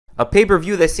A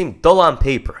pay-per-view that seemed dull on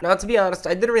paper. Now, to be honest,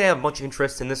 I didn't really have much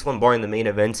interest in this one barring the main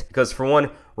event, because for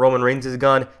one, Roman Reigns is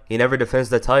gone, he never defends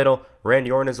the title, Randy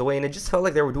Orton is away, and it just felt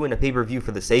like they were doing a pay-per-view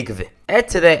for the sake of it. Add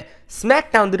to that,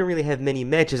 SmackDown didn't really have many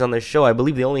matches on the show. I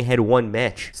believe they only had one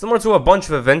match. Similar to a bunch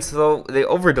of events, though, they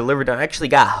over-delivered and actually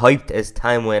got hyped as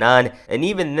time went on, and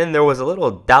even then there was a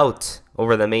little doubt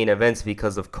over the main events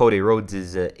because of Cody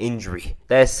Rhodes' injury.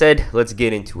 That said, let's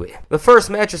get into it. The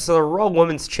first match is the Raw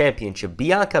Women's Championship.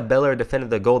 Bianca Belair defended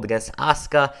the gold against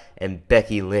Asuka and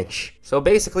Becky Lynch. So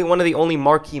basically one of the only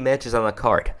marquee matches on the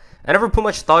card. I never put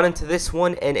much thought into this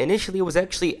one, and initially it was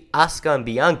actually Asuka and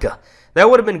Bianca. That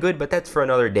would have been good, but that's for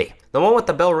another day. The moment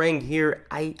the bell rang here,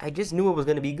 I just knew it was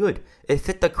going to be good. It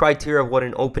fit the criteria of what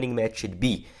an opening match should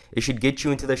be. It should get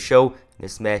you into the show, and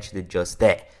this match did just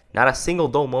that. Not a single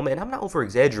dull moment, and I'm not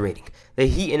over-exaggerating. The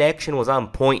heat in action was on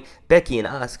point. Becky and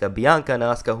Asuka, Bianca and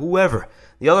Asuka, whoever.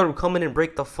 The other would come in and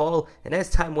break the fall, and as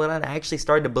time went on, I actually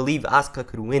started to believe Asuka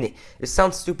could win it. It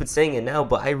sounds stupid saying it now,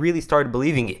 but I really started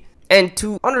believing it. And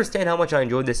to understand how much I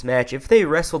enjoyed this match, if they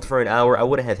wrestled for an hour, I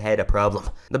wouldn't have had a problem.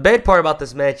 The bad part about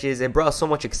this match is it brought so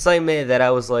much excitement that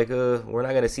I was like, we're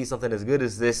not going to see something as good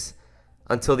as this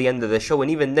until the end of the show,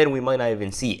 and even then we might not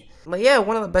even see it. But yeah,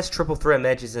 one of the best triple threat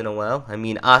matches in a while. I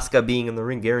mean, Asuka being in the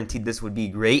ring guaranteed this would be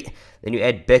great. Then you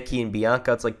add Becky and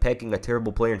Bianca, it's like packing a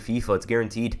terrible player in FIFA. It's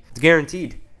guaranteed. It's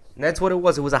guaranteed. And that's what it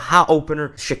was. It was a hot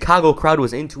opener. Chicago crowd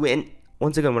was into it, and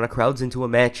once again, when a crowd's into a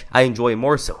match, I enjoy it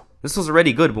more so. This was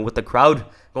already good, but with the crowd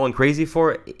going crazy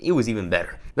for it, it was even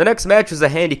better. The next match was a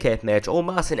handicap match.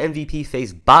 Omos and MVP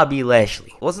faced Bobby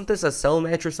Lashley. Wasn't this a cell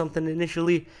match or something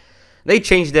initially? They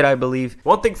changed it, I believe.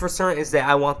 One thing for certain is that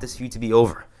I want this feud to be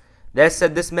over. That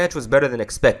said, this match was better than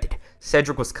expected.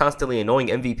 Cedric was constantly annoying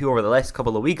MVP over the last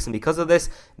couple of weeks, and because of this,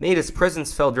 made his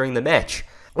presence felt during the match.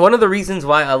 One of the reasons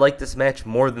why I liked this match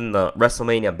more than the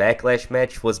WrestleMania Backlash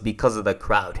match was because of the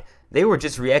crowd. They were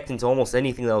just reacting to almost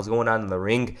anything that was going on in the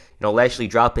ring. You know, Lashley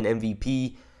dropping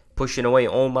MVP, pushing away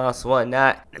Omos,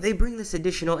 whatnot. They bring this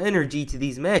additional energy to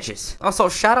these matches. Also,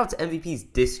 shout out to MVP's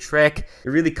diss track. It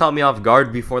really caught me off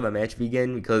guard before the match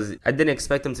began because I didn't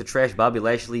expect him to trash Bobby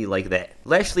Lashley like that.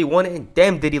 Lashley won it, and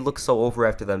damn did he look so over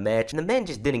after the match. And the man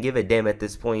just didn't give a damn at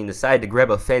this point and decided to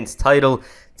grab a fan's title,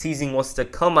 teasing what's to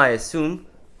come, I assume.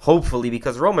 Hopefully,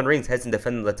 because Roman Reigns hasn't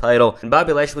defended the title, and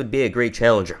Bobby Lashley would be a great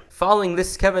challenger. Following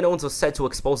this, Kevin Owens was set to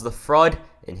expose the fraud,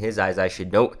 in his eyes I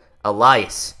should note,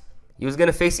 Elias. He was going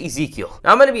to face Ezekiel.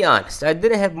 Now, I'm going to be honest, I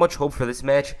didn't have much hope for this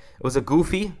match. It was a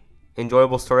goofy,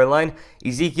 enjoyable storyline.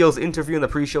 Ezekiel's interview in the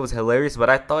pre-show was hilarious, but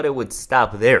I thought it would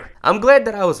stop there. I'm glad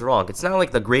that I was wrong. It's not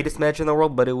like the greatest match in the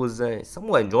world, but it was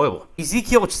somewhat enjoyable.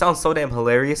 Ezekiel, which sounds so damn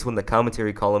hilarious when the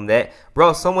commentary call him that,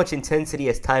 brought so much intensity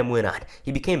as time went on.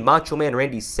 He became Macho Man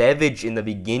Randy Savage in the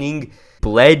beginning,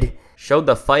 bled, showed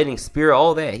the fighting spirit,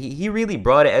 all that. He really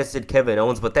brought it, as did Kevin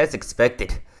Owens, but that's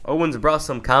expected. Owens brought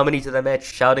some comedy to the match,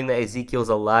 shouting that Ezekiel's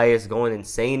Elias, going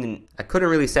insane, and I couldn't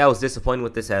really say I was disappointed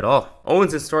with this at all.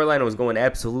 Owens' storyline was going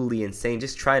absolutely insane,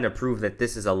 just trying to prove that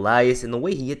this is Elias, and the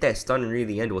way he hit that stun near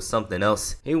the end was something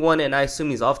else. He won it, and I assume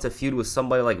he's off to feud with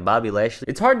somebody like Bobby Lashley.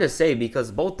 It's hard to say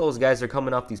because both those guys are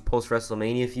coming off these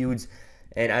post-WrestleMania feuds,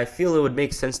 and I feel it would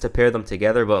make sense to pair them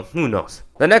together, but who knows.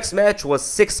 The next match was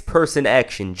 6-person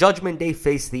action. Judgment Day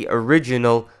faced the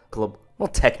original club, well,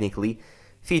 technically,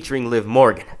 featuring Liv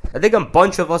Morgan. I think a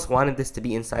bunch of us wanted this to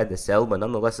be inside the cell, but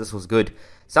nonetheless this was good.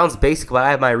 Sounds basic, but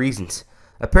I have my reasons.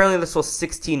 Apparently this was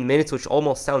 16 minutes, which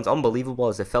almost sounds unbelievable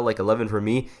as it felt like 11 for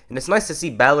me, and it's nice to see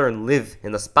Balor and Liv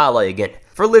in the spotlight again.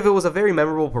 For Liv, it was a very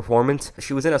memorable performance.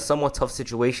 She was in a somewhat tough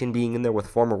situation being in there with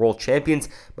former world champions,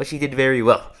 but she did very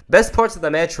well. Best parts of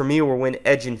the match for me were when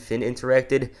Edge and Finn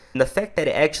interacted, and the fact that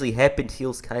it actually happened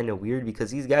feels kinda weird because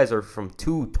these guys are from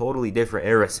two totally different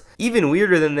eras. Even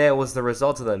weirder than that was the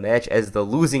result of the match as the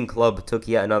losing club took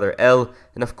yet another L,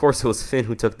 and of course it was Finn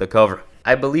who took the cover.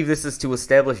 I believe this is to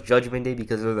establish Judgment Day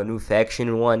because of the new faction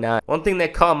and whatnot. One thing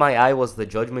that caught my eye was the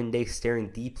Judgment Day staring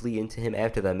deeply into him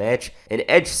after the match, and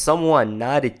Edge somewhat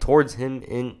nodded towards him,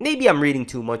 and maybe I'm reading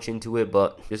too much into it,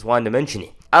 but just wanted to mention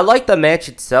it. I like the match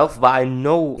itself, but I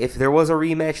know if there was a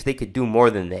rematch, they could do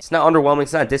more than that. It's not underwhelming,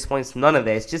 it's not disappointing, it's none of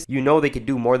that. It's just, you know, they could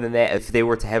do more than that if they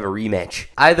were to have a rematch.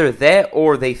 Either that,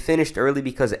 or they finished early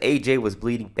because AJ was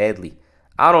bleeding badly.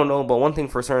 I don't know, but one thing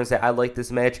for certain is that I like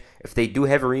this match. If they do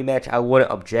have a rematch, I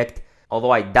wouldn't object. Although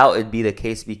I doubt it'd be the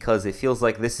case because it feels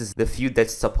like this is the feud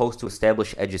that's supposed to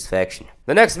establish Edge's faction.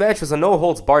 The next match was a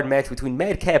no-holds-barred match between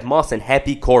Madcap Moss and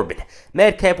Happy Corbin.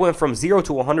 Madcap went from 0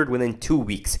 to 100 within 2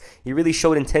 weeks. He really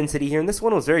showed intensity here, and this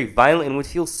one was very violent and would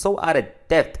feel so out of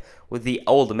depth with the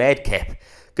old Madcap.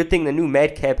 Good thing the new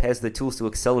Madcap has the tools to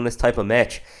excel in this type of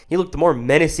match. He looked more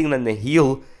menacing than the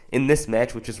heel in this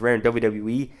match, which is rare in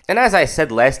WWE. And as I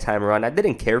said last time around, I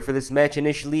didn't care for this match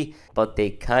initially, but they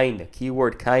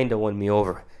keyword kinda won me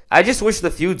over. I just wish the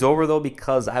feud's over though,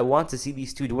 because I want to see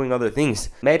these two doing other things.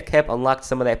 Madcap unlocked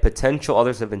some of that potential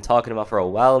others have been talking about for a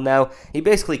while now. He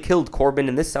basically killed Corbin,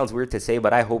 and this sounds weird to say,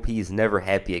 but I hope he's never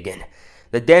happy again.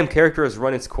 The damn character has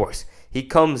run its course. He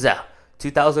comes out,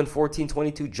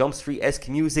 2014-22 Jump Street-esque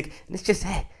music, and it's just,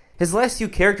 his last few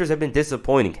characters have been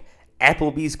disappointing.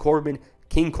 Applebee's Corbin,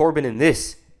 King Corbin, and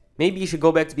this. Maybe you should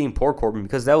go back to being poor Corbin,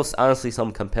 because that was honestly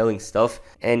some compelling stuff,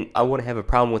 and I wouldn't have a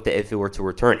problem with it if it were to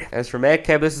return. As for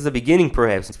Madcap, this is the beginning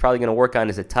perhaps. He's probably going to work on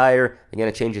his attire, they're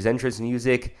going to change his entrance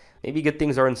music. Maybe good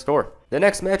things are in store. The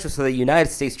next match was for the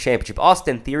United States Championship.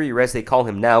 Austin Theory, or as they call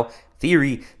him now,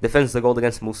 Theory, defends the gold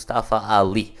against Mustafa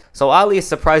Ali. So Ali is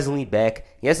surprisingly back.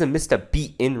 He hasn't missed a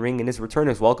beat in ring, and his return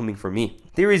is welcoming for me.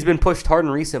 Theory's been pushed hard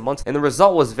in recent months, and the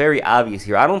result was very obvious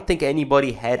here. I don't think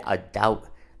anybody had a doubt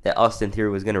that Austin Theory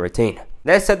was going to retain.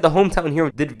 That said, the hometown hero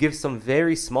did give some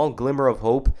very small glimmer of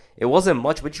hope. It wasn't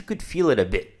much, but you could feel it a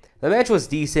bit. The match was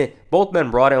decent, both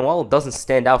men brought it, and while it doesn't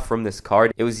stand out from this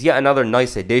card, it was yet another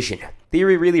nice addition.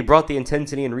 Theory really brought the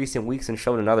intensity in recent weeks and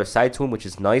showed another side to him, which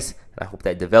is nice, and I hope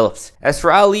that develops. As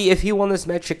for Ali, if he won this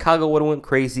match, Chicago would have went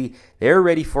crazy. They were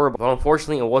ready for it, but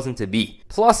unfortunately it wasn't to be.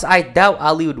 Plus, I doubt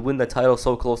Ali would win the title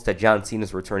so close to John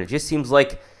Cena's return. It just seems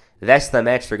like that's the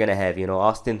match they're going to have,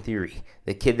 Austin Theory,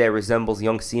 the kid that resembles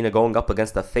young Cena going up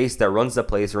against the face that runs the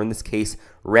place, or in this case,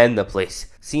 ran the place.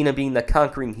 Cena being the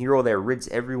conquering hero that rids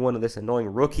everyone of this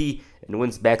annoying rookie and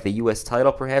wins back the U.S.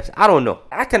 title, perhaps. I don't know.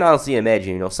 I can honestly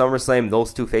imagine, SummerSlam,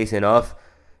 those two facing off.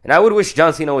 And I would wish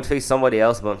John Cena would face somebody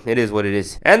else, but it is what it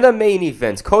is. And the main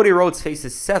event, Cody Rhodes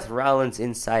faces Seth Rollins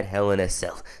inside Hell in a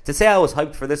Cell. To say I was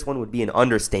hyped for this one would be an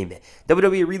understatement.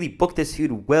 WWE really booked this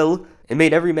feud well and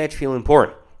made every match feel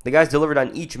important. The guys delivered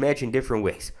on each match in different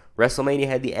ways. WrestleMania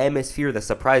had the atmosphere, the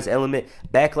surprise element.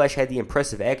 Backlash had the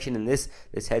impressive action, and this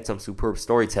had some superb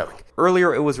storytelling.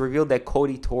 Earlier, it was revealed that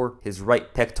Cody tore his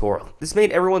right pectoral. This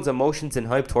made everyone's emotions and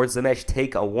hype towards the match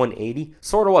take a 180,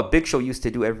 sort of what Big Show used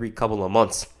to do every couple of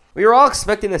months. We were all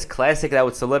expecting this classic that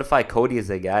would solidify Cody as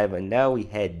a guy, but now we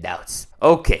had doubts.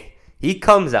 Okay. He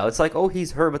comes out, it's like, oh,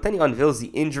 he's hurt, but then he unveils the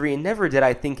injury, and never did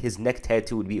I think his neck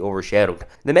tattoo would be overshadowed.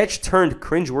 The match turned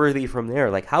cringeworthy from there.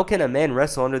 Like, how can a man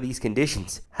wrestle under these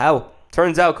conditions? How?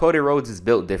 Turns out Cody Rhodes is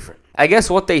built different. I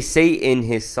guess what they say in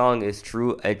his song is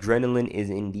true. Adrenaline is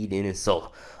indeed in his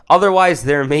soul. Otherwise,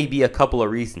 there may be a couple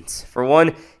of reasons. For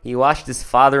one, he watched his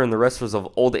father and the wrestlers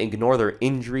of old ignore their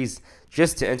injuries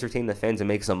just to entertain the fans and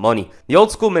make some money. The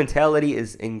old school mentality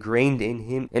is ingrained in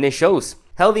him, and it shows.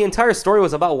 Hell, the entire story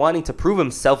was about wanting to prove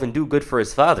himself and do good for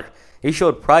his father. He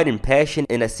showed pride and passion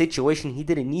in a situation he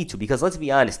didn't need to, because let's be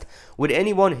honest, would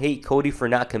anyone hate Cody for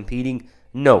not competing?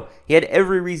 No. He had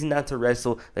every reason not to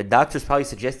wrestle. The doctors probably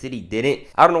suggested he didn't.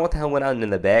 I don't know what the hell went on in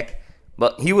the back,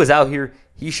 but he was out here.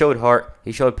 He showed heart,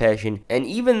 he showed passion, and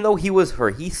even though he was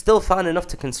hurt, he still found enough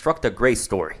to construct a great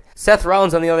story. Seth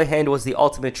Rollins, on the other hand, was the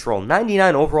ultimate troll.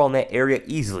 99 overall in that area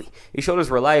easily. He showed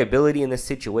his reliability in this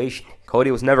situation.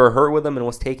 Cody was never hurt with him and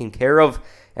was taken care of,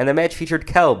 and the match featured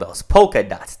cowbells, polka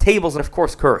dots, tables, and of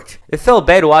course courage. It felt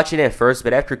bad watching at first,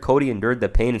 but after Cody endured the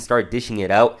pain and started dishing it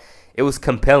out, it was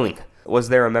compelling. Was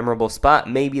there a memorable spot?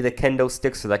 Maybe the kendo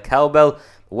sticks or the cowbell.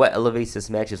 What elevates this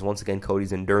match is once again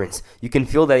Cody's endurance. You can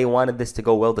feel that he wanted this to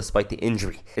go well despite the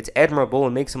injury. It's admirable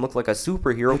and makes him look like a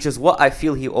superhero, which is what I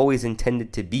feel he always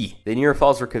intended to be. The near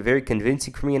falls were very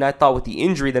convincing for me, and I thought with the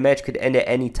injury the match could end at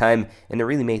any time, and it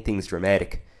really made things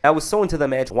dramatic. I was so into the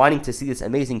match, wanting to see this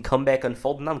amazing comeback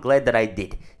unfold, and I'm glad that I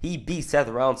did. He beat Seth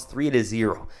Rollins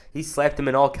 3-0. He slapped him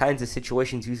in all kinds of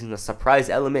situations using the surprise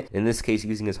element, in this case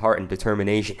using his heart and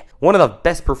determination. One of the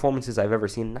best performances I've ever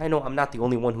seen, and I know I'm not the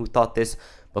only one who thought this,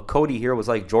 but Cody here was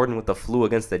like Jordan with the flu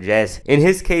against the Jazz. In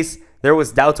his case, there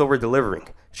was doubts over delivering.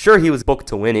 Sure, he was booked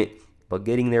to win it, but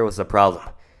getting there was the problem.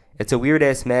 It's a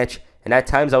weird-ass match, and at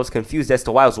times I was confused as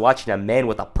to why I was watching a man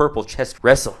with a purple chest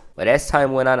wrestle. But as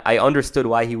time went on, I understood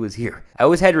why he was here. I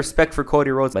always had respect for Cody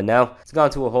Rhodes, but now it's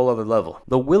gone to a whole other level.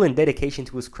 The will and dedication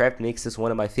to his craft makes this one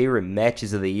of my favorite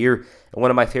matches of the year, and one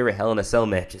of my favorite Hell in a Cell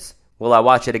matches. Will I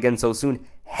watch it again so soon?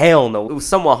 Hell no. It was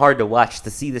somewhat hard to watch,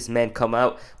 to see this man come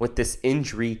out with this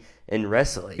injury and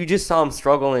wrestle. You just saw him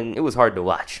struggle, and it was hard to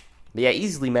watch. But yeah,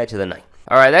 easily match of the night.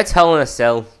 Alright, that's Hell in a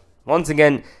Cell. Once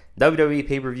again, WWE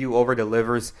pay-per-view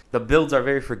over-delivers. The builds are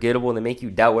very forgettable, and they make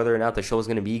you doubt whether or not the show is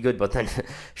going to be good, but then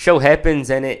show happens,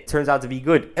 and it turns out to be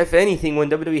good. If anything, when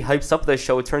WWE hypes up the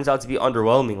show, it turns out to be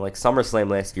underwhelming, like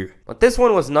SummerSlam last year. But this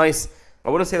one was nice. I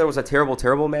wouldn't say there was a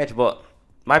terrible match, but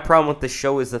My problem with the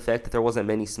show is the fact that there wasn't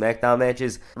many SmackDown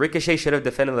matches. Ricochet should have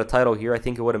defended the title here. I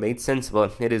think it would have made sense,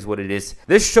 but it is what it is.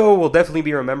 This show will definitely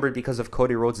be remembered because of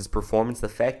Cody Rhodes' performance. The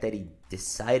fact that he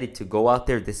decided to go out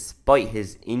there despite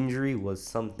his injury was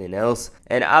something else.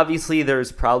 And obviously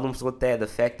there's problems with that. The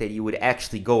fact that he would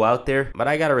actually go out there. But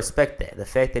I gotta respect that. The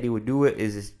fact that he would do it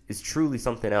is truly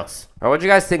something else. Alright, what do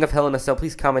you guys think of Hell in a Cell?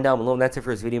 Please comment down below. And that's it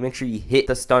for this video. Make sure you hit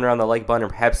the stunner on the like button or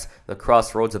perhaps the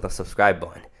crossroads of the subscribe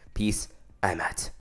button. Peace. I'm out.